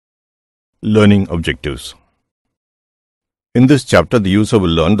Learning objectives. In this chapter, the user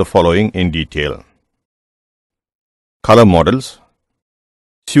will learn the following in detail: color models,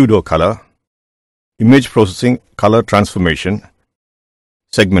 pseudo-color, image processing, color transformation,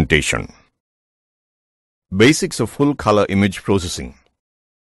 segmentation. Basics of full color image processing.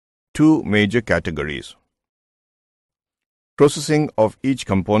 Two major categories. Processing of each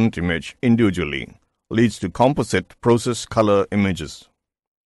component image individually leads to composite process color images.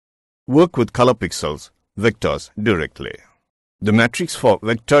 Work with color pixels, vectors directly. The matrix for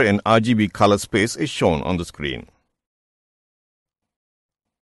vector in RGB color space is shown on the screen.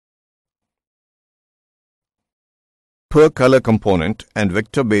 Per color component and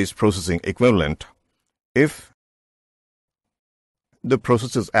vector-based processing equivalent if the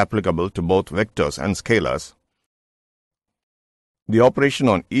process is applicable to both vectors and scalars. The operation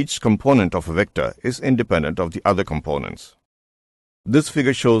on each component of a vector is independent of the other components. This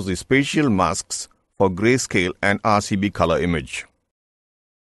figure shows the spatial masks for grayscale and RGB color image.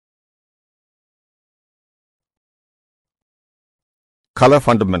 Color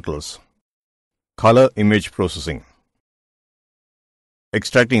fundamentals. Color image processing.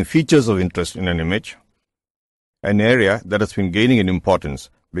 Extracting features of interest in an image, an area that has been gaining in importance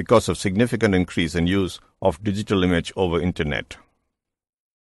because of significant increase in use of digital image over Internet.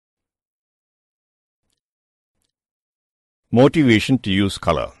 Motivation to use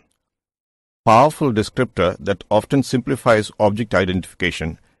color. Powerful descriptor that often simplifies object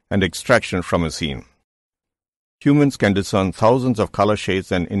identification and extraction from a scene. Humans can discern thousands of color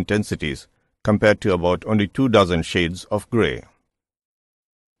shades and intensities compared to about only 24 shades of gray.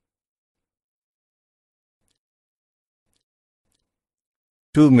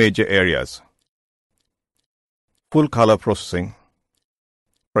 Two major areas. Full color processing.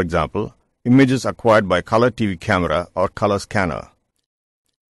 For example, images acquired by color TV camera or color scanner.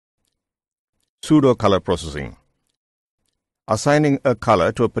 Pseudo-color processing. Assigning a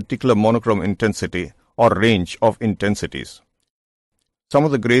color to a particular monochrome intensity or range of intensities. Some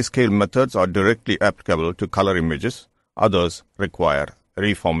of the grayscale methods are directly applicable to color images, others require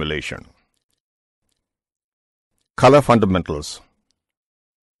reformulation. Color fundamentals.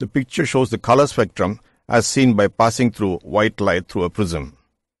 The picture shows the color spectrum as seen by passing through white light through a prism.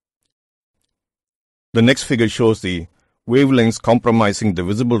 The next figure shows the wavelengths comprising the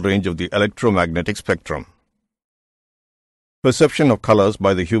visible range of the electromagnetic spectrum. Perception of colors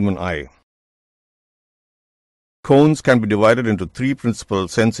by the human eye. Cones can be divided into three principal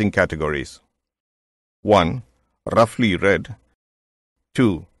sensing categories. 1. Roughly red.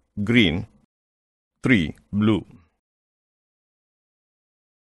 2. Green. 3. Blue.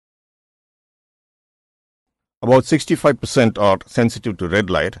 About 65% are sensitive to red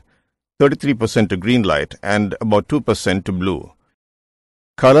light, 33% to green light, and about 2% to blue.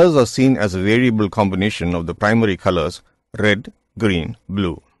 Colors are seen as a variable combination of the primary colors red, green,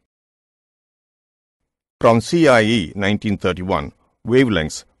 blue. From CIE 1931,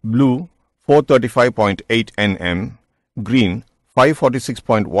 wavelengths blue 435.8 nm, green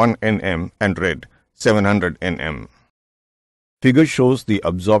 546.1 nm, and red 700 nm. Figure shows the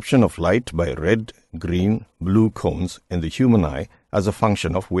absorption of light by red, green, blue cones in the human eye as a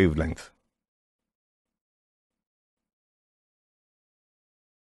function of wavelength.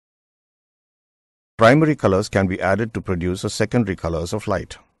 Primary colors can be added to produce the secondary colors of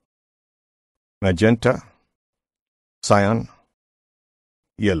light. Magenta, cyan,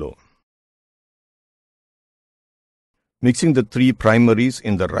 yellow. Mixing the three primaries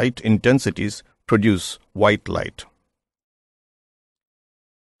in the right intensities produce white light.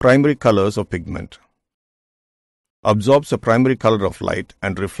 Primary colors of pigment. Absorbs the primary color of light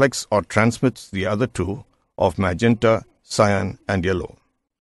and reflects or transmits the other two of magenta, cyan, and yellow.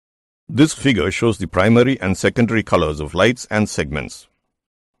 This figure shows the primary and secondary colors of lights and segments.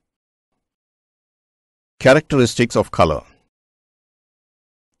 Characteristics of color.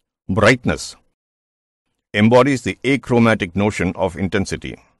 Brightness. Embodies the achromatic notion of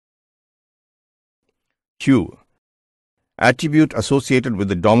intensity. Hue. Attribute associated with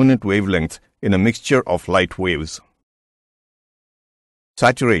the dominant wavelength in a mixture of light waves.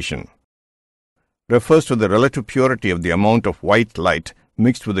 Saturation. Refers to the relative purity of the amount of white light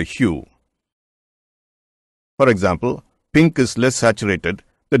mixed with a hue. For example, pink is less saturated,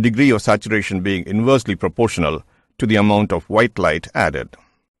 the degree of saturation being inversely proportional to the amount of white light added.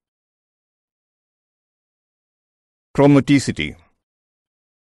 Chromaticity.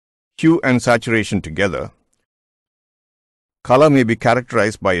 Hue and saturation together. Color may be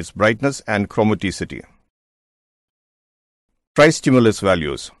characterized by its brightness and chromaticity. Tristimulus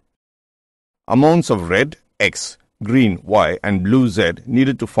values. Amounts of red, X, green Y, and blue Z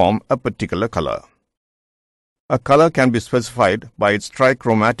needed to form a particular color. A color can be specified by its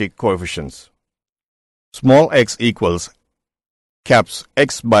trichromatic coefficients. Small x equals caps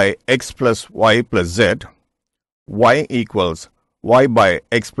x by x plus y plus z, y equals y by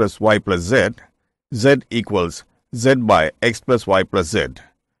x plus y plus z, z equals z by x plus y plus z.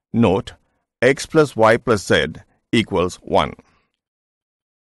 Note, x plus y plus z equals 1.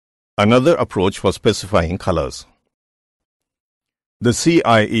 Another approach for specifying colors. The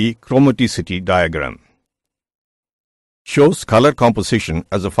CIE chromaticity diagram shows color composition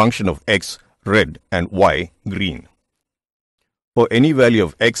as a function of x, red, and y, green. For any value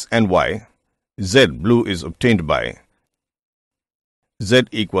of x and y, Z, blue, is obtained by Z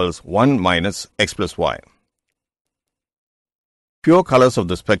equals 1 minus x plus y. Pure colors of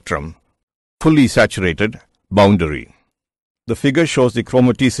the spectrum, fully saturated, boundary. The figure shows the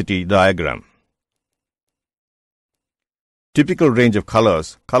chromaticity diagram. Typical range of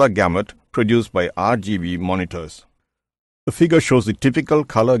colors, color gamut produced by RGB monitors. The figure shows the typical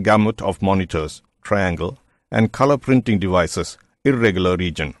color gamut of monitors, triangle, and color printing devices, irregular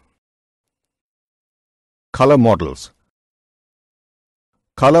region. Color models.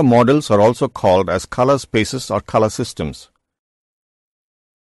 Color models are also called as color spaces or color systems.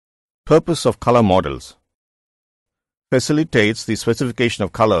 Purpose of color models: facilitates the specification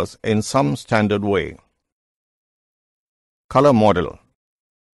of colors in some standard way. Color model: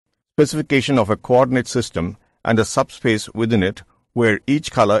 specification of a coordinate system and a subspace within it where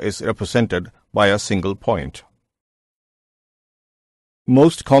each color is represented by a single point.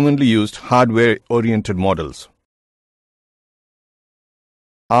 Most commonly used hardware-oriented models.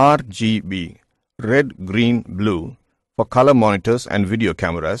 RGB, red, green, blue, for color monitors and video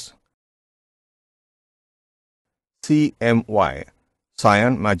cameras. CMY,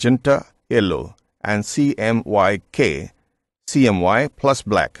 cyan, magenta, yellow, and CMYK, CMY plus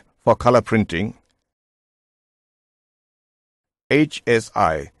black, for color printing.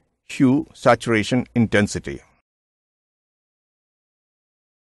 HSI, hue, saturation, intensity.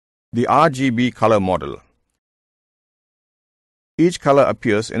 The RGB color model. Each color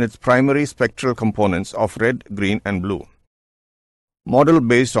appears in its primary spectral components of red, green, and blue. Model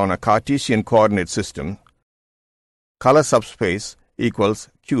based on a Cartesian coordinate system. Color subspace equals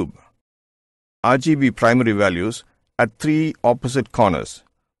cube. RGB primary values at 3 opposite corners,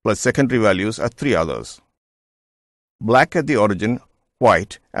 plus secondary values at 3 others. Black at the origin,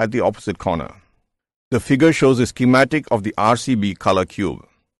 white at the opposite corner. The figure shows a schematic of the RCB color cube.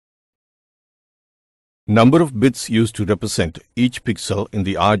 Number of bits used to represent each pixel in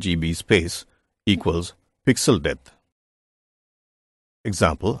the RGB space equals pixel depth.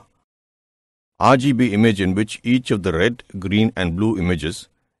 Example: RGB image in which each of the red, green, and blue images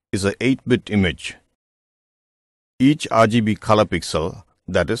is a 8-bit image. Each RGB color pixel,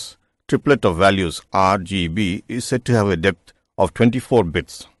 that is, triplet of values RGB, is said to have a depth of 24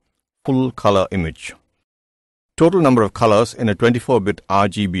 bits, full color image. Total number of colors in a 24-bit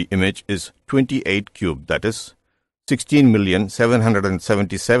RGB image is 28 cube, that is,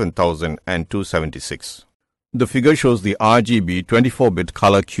 16,777,276. The figure shows the RGB 24-bit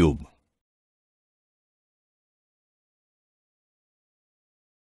color cube.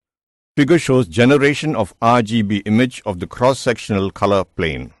 Figure shows generation of RGB image of the cross-sectional color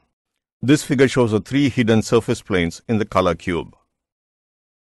plane. This figure shows the 3 hidden surface planes in the color cube.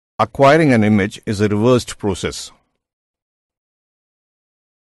 Acquiring an image is a reversed process.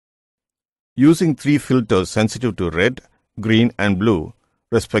 Using 3 filters sensitive to red, green, and blue,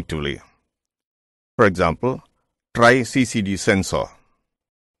 respectively. For example, try CCD sensor.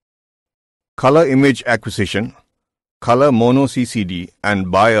 Color image acquisition, color mono CCD,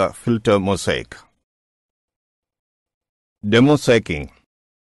 and Bayer filter mosaic. Demosaicing.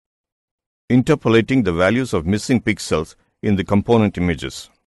 Interpolating the values of missing pixels in the component images.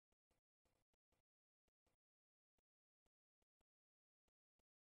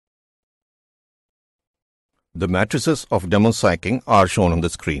 The matrices of demosaicing are shown on the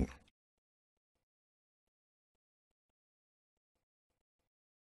screen.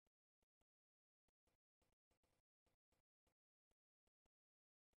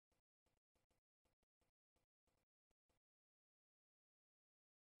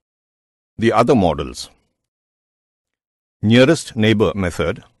 The other models: nearest neighbor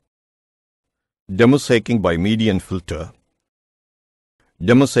method, demosaicing by median filter,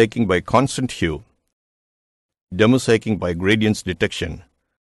 demosaicing by constant hue, demosaicing by gradients detection,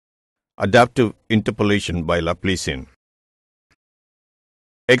 adaptive interpolation by Laplacian.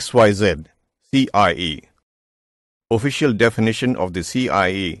 XYZ CIE. Official definition of the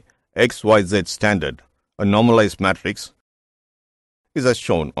CIE XYZ standard, a normalized matrix, is as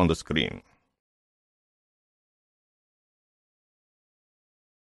shown on the screen.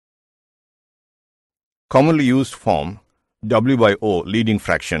 Commonly used form W by O leading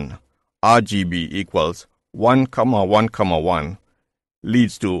fraction RGB equals 1, 1, 1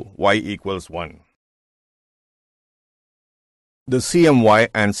 leads to Y equals 1. The CMY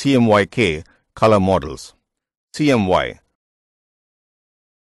and CMYK color models. CMY,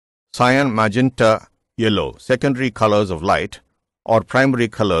 cyan, magenta, yellow, secondary colors of light or primary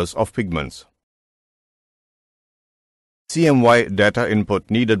colors of pigments. CMY data input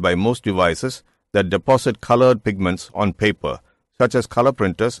needed by most devices that deposit colored pigments on paper, such as color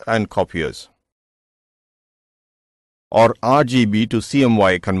printers and copiers. Or RGB to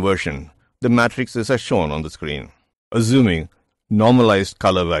CMY conversion. The matrix is as shown on the screen, assuming normalized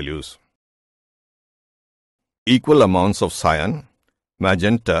color values. Equal amounts of cyan,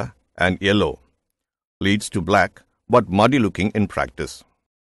 magenta, and yellow leads to black, but muddy looking in practice.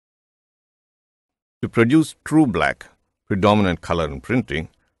 To produce true black, predominant color in printing,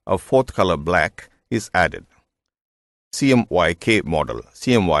 a fourth color black is added. CMYK model,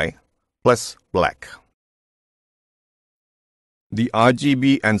 CMY plus black. The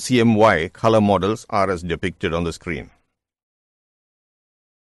RGB and CMY color models are as depicted on the screen.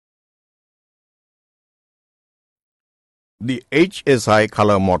 The HSI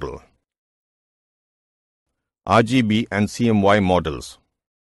color model. RGB and CMY models.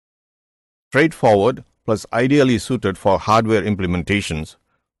 Straightforward plus ideally suited for hardware implementations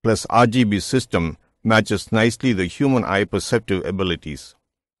plus RGB system matches nicely the human eye perceptive abilities.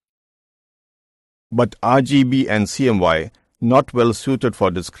 But RGB and CMY not well suited for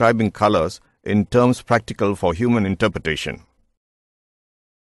describing colors in terms practical for human interpretation.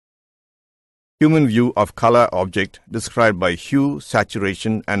 Human view of color object described by hue,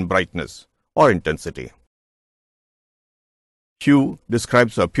 saturation, and brightness or intensity. Hue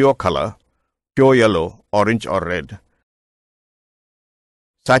describes a pure color, pure yellow, orange, or red.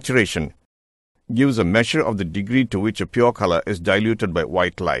 Saturation gives a measure of the degree to which a pure color is diluted by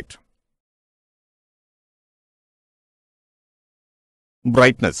white light.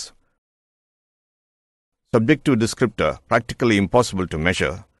 Brightness, subjective descriptor practically impossible to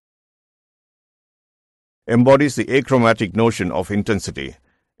measure, embodies the achromatic notion of intensity,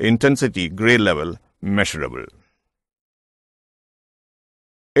 gray level, measurable.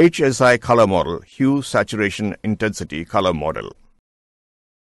 HSI color model, hue, saturation, intensity color model.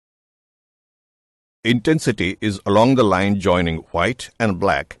 Intensity is along the line joining white and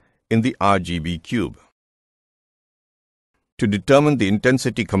black in the RGB cube. To determine the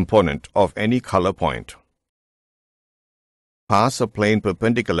intensity component of any color point, pass a plane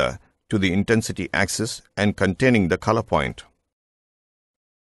perpendicular to the intensity axis and containing the color point.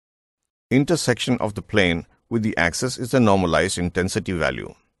 Intersection of the plane with the axis is the normalized intensity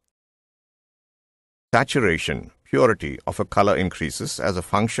value. Saturation, purity of a color increases as a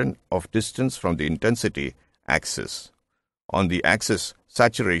function of distance from the intensity axis. On the axis,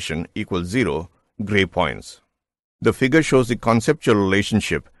 saturation equals 0, gray points. The figure shows the conceptual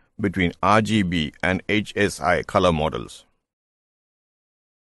relationship between RGB and HSI color models.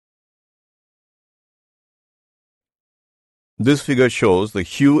 This figure shows the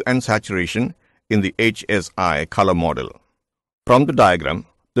hue and saturation in the HSI color model. From the diagram,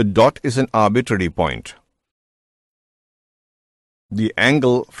 the dot is an arbitrary point. The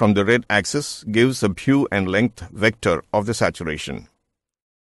angle from the red axis gives a hue and length vector of the saturation.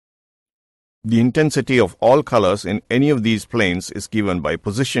 The intensity of all colors in any of these planes is given by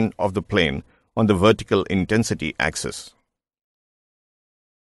position of the plane on the vertical intensity axis.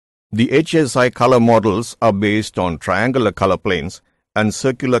 The HSI color models are based on triangular color planes and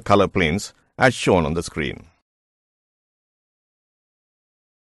circular color planes as shown on the screen.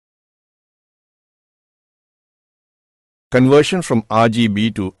 Conversion from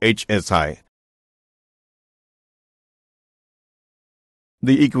RGB to HSI.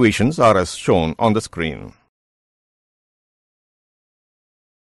 The equations are as shown on the screen.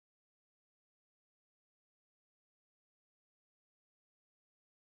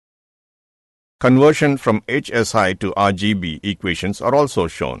 Conversion from HSI to RGB equations are also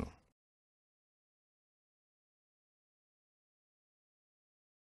shown.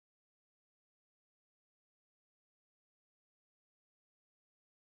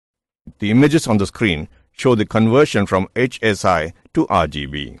 The images on the screen show the conversion from HSI to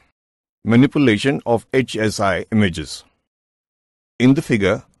RGB. Manipulation of HSI images. In the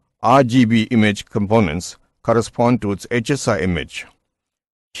figure, RGB image components correspond to its HSI image: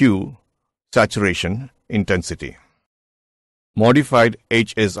 hue, saturation, intensity. Modified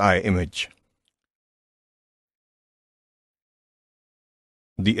HSI image.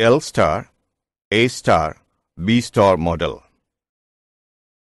 The L star, A star, B star model.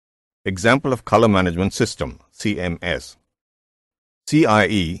 Example of color management system, CMS.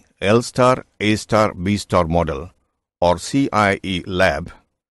 CIE L star, A star, B star model, or CIE lab.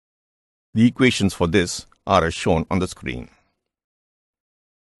 The equations for this are as shown on the screen.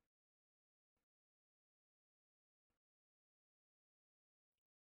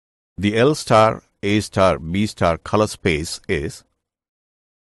 The L star, A star, B star color space is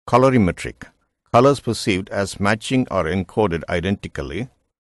colorimetric, colors perceived as matching or encoded identically;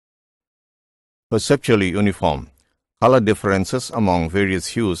 perceptually uniform, color differences among various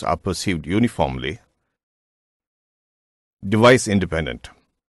hues are perceived uniformly; device independent.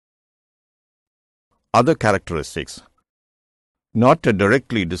 Other characteristics: not a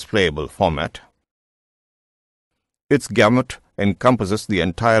directly displayable format. Its gamut encompasses the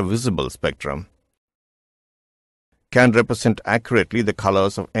entire visible spectrum. Can represent accurately the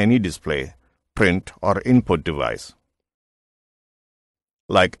colors of any display, print, or input device.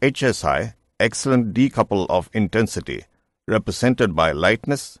 Like HSI, excellent decouple of intensity, represented by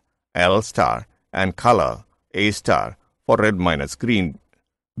lightness, L star, and color, A star, for red minus green,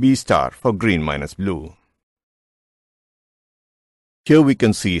 B star for green minus blue. Here we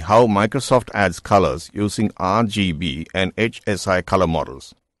can see how Microsoft adds colors using RGB and HSI color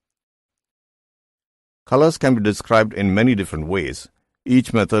models. Colors can be described in many different ways,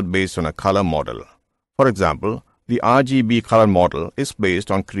 each method based on a color model. For example, the RGB color model is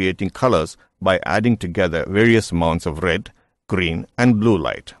based on creating colors by adding together various amounts of red, green, and blue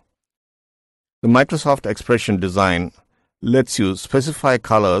light. The Microsoft Expression design lets you specify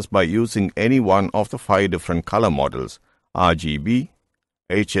colors by using any one of the 5 different color models: RGB,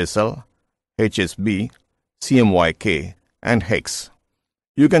 HSL, HSB, CMYK, and HEX.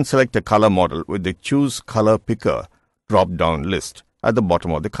 You can select a color model with the Choose Color Picker drop-down list at the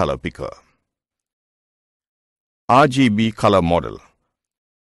bottom of the color picker. RGB color model.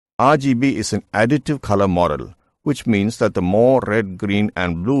 RGB is an additive color model, which means that the more red, green,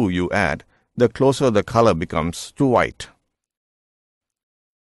 and blue you add, the closer the color becomes to white.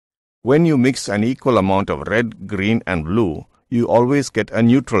 When you mix an equal amount of red, green, and blue, you always get a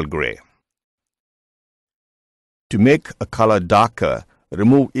neutral gray. To make a color darker,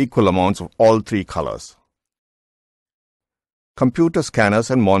 remove equal amounts of all 3 colors. Computer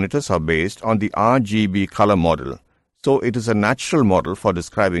scanners and monitors are based on the RGB color model, so it is a natural model for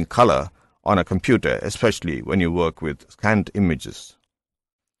describing color on a computer, especially when you work with scanned images.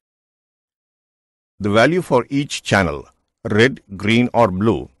 The value for each channel, red, green, or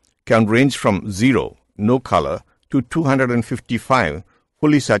blue, can range from 0, no color, to 255,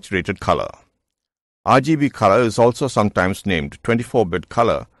 fully saturated color. RGB color is also sometimes named 24-bit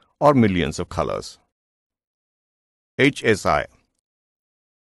color or millions of colors. HSI.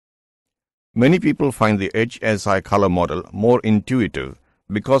 Many people find the HSI color model more intuitive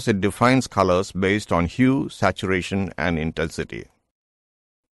because it defines colors based on hue, saturation, and intensity.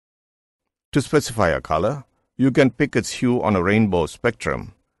 To specify a color, you can pick its hue on a rainbow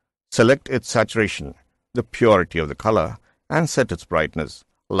spectrum, select its saturation, the purity of the color, and set its brightness,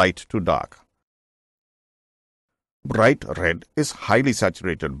 light to dark. Bright red is highly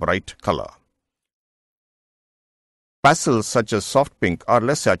saturated bright color. Pastels such as soft pink are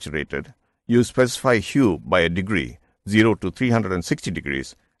less saturated. You specify hue by a degree, 0 to 360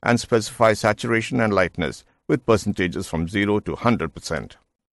 degrees, and specify saturation and lightness with percentages from 0 to 100%.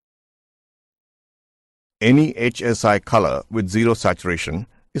 Any HSI color with 0 saturation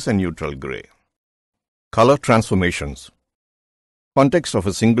is a neutral gray. Color transformations. Context of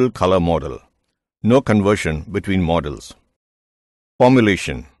a single color model. No conversion between models.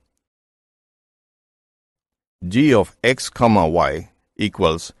 Formulation. G of x, y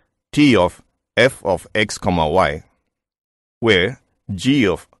equals T of f of x, y, where G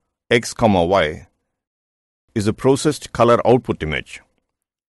of x, y is a processed color output image.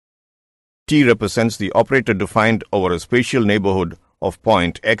 T represents the operator defined over a spatial neighborhood of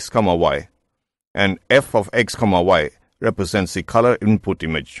point x, y, and f of x, y represents the color input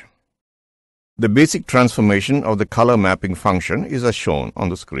image. The basic transformation of the color mapping function is as shown on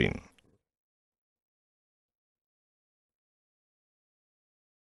the screen.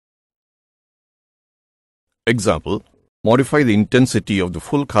 Example: modify the intensity of the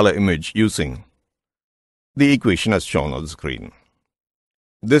full color image using the equation as shown on the screen.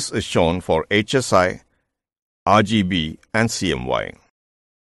 This is shown for HSI, RGB, and CMY.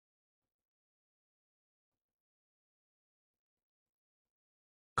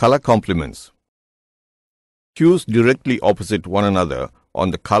 Color complements. Hues directly opposite one another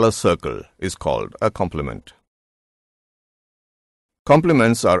on the color circle is called a complement.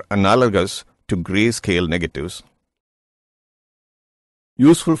 Complements are analogous to grayscale negatives,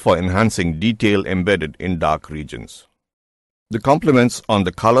 useful for enhancing detail embedded in dark regions. The complements on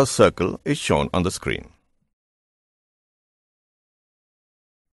the color circle is shown on the screen.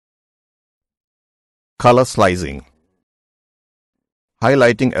 Color slicing.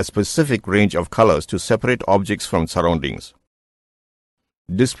 Highlighting a specific range of colors to separate objects from surroundings.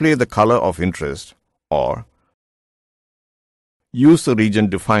 Display the color of interest or use the region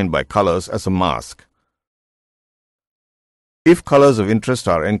defined by colors as a mask. If colors of interest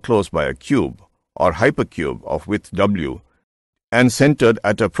are enclosed by a cube or hypercube of width W and centered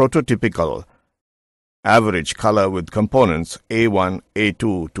at a prototypical average color with components A1,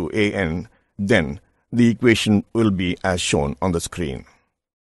 A2 to AN, then the equation will be as shown on the screen.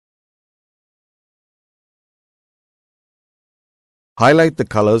 Highlight the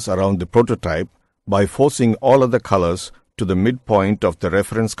colors around the prototype by forcing all other colors to the midpoint of the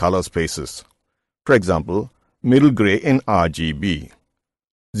reference color spaces. For example, middle gray in RGB,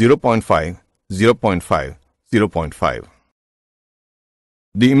 0.5, 0.5, 0.5.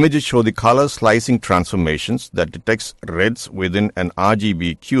 The images show the color slicing transformations that detects reds within an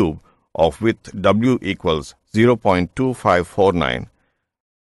RGB cube of width W equals 0.2549,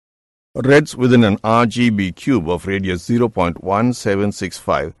 reds within an RGB cube of radius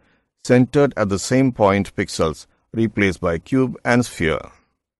 0.1765, centered at the same point pixels replaced by cube and sphere.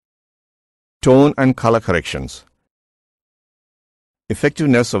 Tone and color corrections.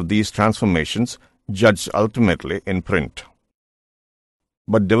 Effectiveness of these transformations judged ultimately in print,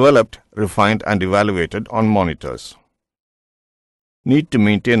 but developed, refined and evaluated on monitors. Need to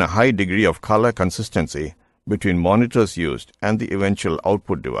maintain a high degree of color consistency between monitors used and the eventual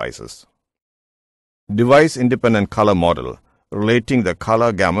output devices. Device-independent color model relating the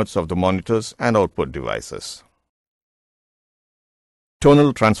color gamuts of the monitors and output devices.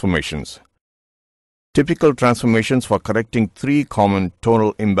 Tonal transformations. Typical transformations for correcting three common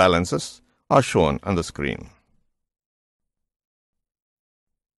tonal imbalances are shown on the screen.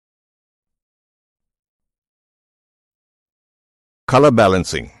 Color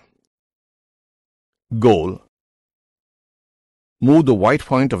balancing. Goal: move the white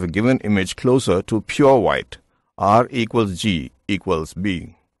point of a given image closer to pure white, R equals G equals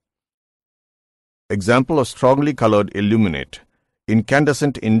B. Example of strongly colored illuminate,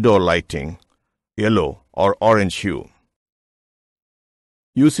 incandescent indoor lighting, yellow or orange hue.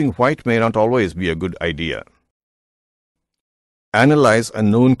 Using white may not always be a good idea. Analyze a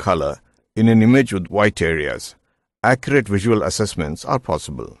known color in an image with white areas. Accurate visual assessments are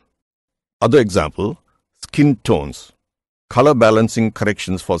possible. Other example, skin tones. Color balancing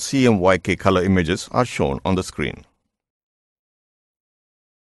corrections for CMYK color images are shown on the screen.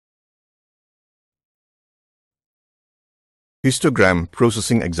 Histogram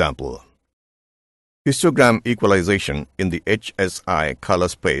processing example. Histogram equalization in the HSI color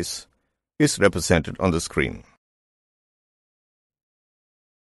space is represented on the screen.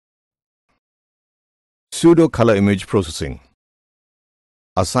 Pseudo-color image processing.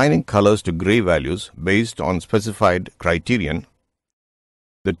 Assigning colors to gray values based on specified criterion.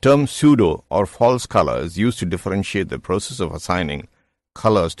 The term pseudo or false color is used to differentiate the process of assigning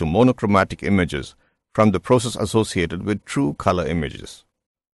colors to monochromatic images from the process associated with true color images.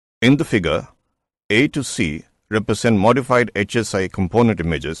 In the figure, A to C represent modified HSI component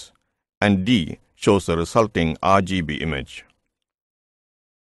images and D shows the resulting RGB image.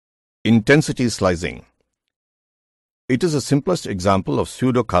 Intensity slicing. It is the simplest example of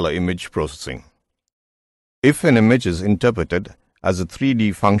pseudo-color image processing. If an image is interpreted as a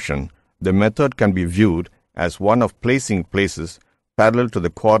 3D function, the method can be viewed as one of placing places parallel to the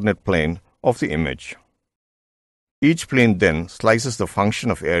coordinate plane of the image. Each plane then slices the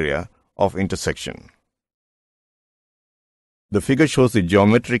function of area of intersection. The figure shows the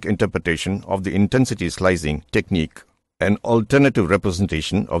geometric interpretation of the intensity slicing technique. An alternative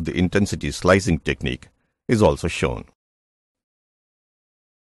representation of the intensity slicing technique is also shown.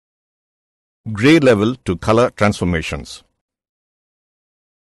 Gray level to color transformations.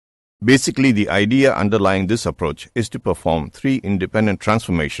 Basically, the idea underlying this approach is to perform three independent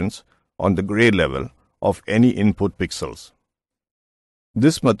transformations on the gray level of any input pixels.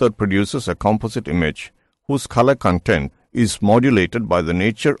 This method produces a composite image whose color content is modulated by the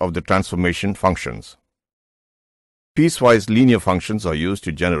nature of the transformation functions. Piecewise linear functions are used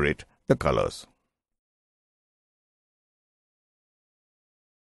to generate the colors.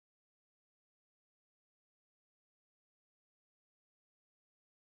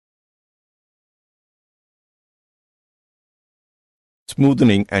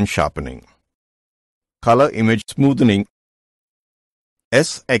 Smoothing and sharpening. Color image smoothing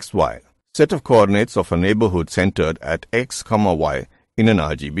SXY, set of coordinates of a neighborhood centered at x, y in an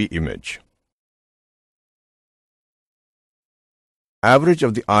RGB image. Average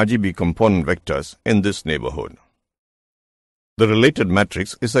of the RGB component vectors in this neighborhood. The related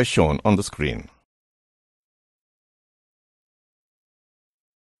matrix is as shown on the screen.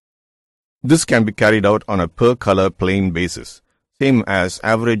 This can be carried out on a per color plane basis, same as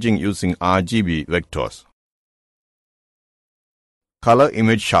averaging using RGB vectors. Color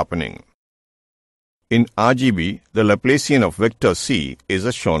image sharpening. In RGB, the Laplacian of vector C is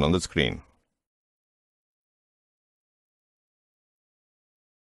as shown on the screen.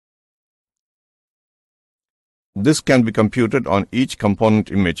 This can be computed on each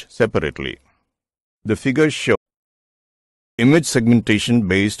component image separately. The figures show image segmentation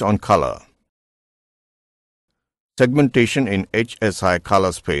based on color. Segmentation in HSI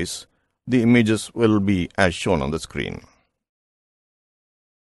color space. The images will be as shown on the screen.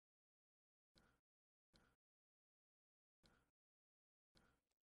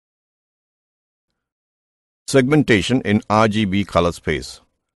 Segmentation in RGB color space.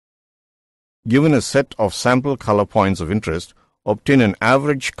 Given a set of sample color points of interest, obtain an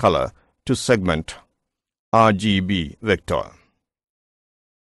average color to segment RGB vector.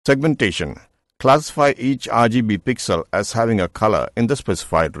 Segmentation. Classify each RGB pixel as having a color in the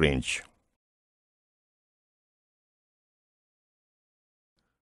specified range.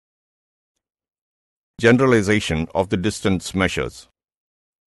 Generalization of the distance measures,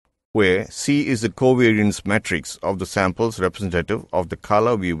 where C is the covariance matrix of the samples representative of the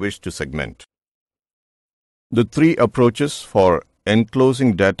color we wish to segment. The three approaches for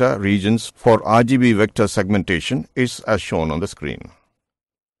enclosing data regions for RGB vector segmentation is as shown on the screen.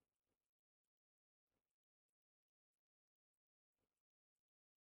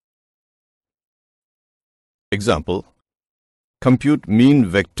 Example: compute mean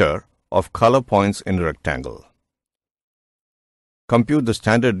vector of color points in a rectangle. Compute the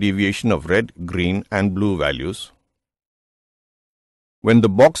standard deviation of red, green, and blue values. When the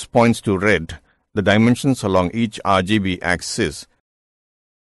box points to red, the dimensions along each RGB axis.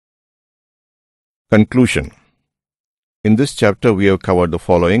 Conclusion. In this chapter, we have covered the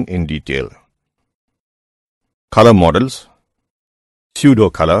following in detail: color models,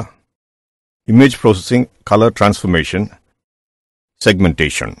 pseudo-color, image processing, color transformation,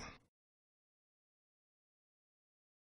 segmentation.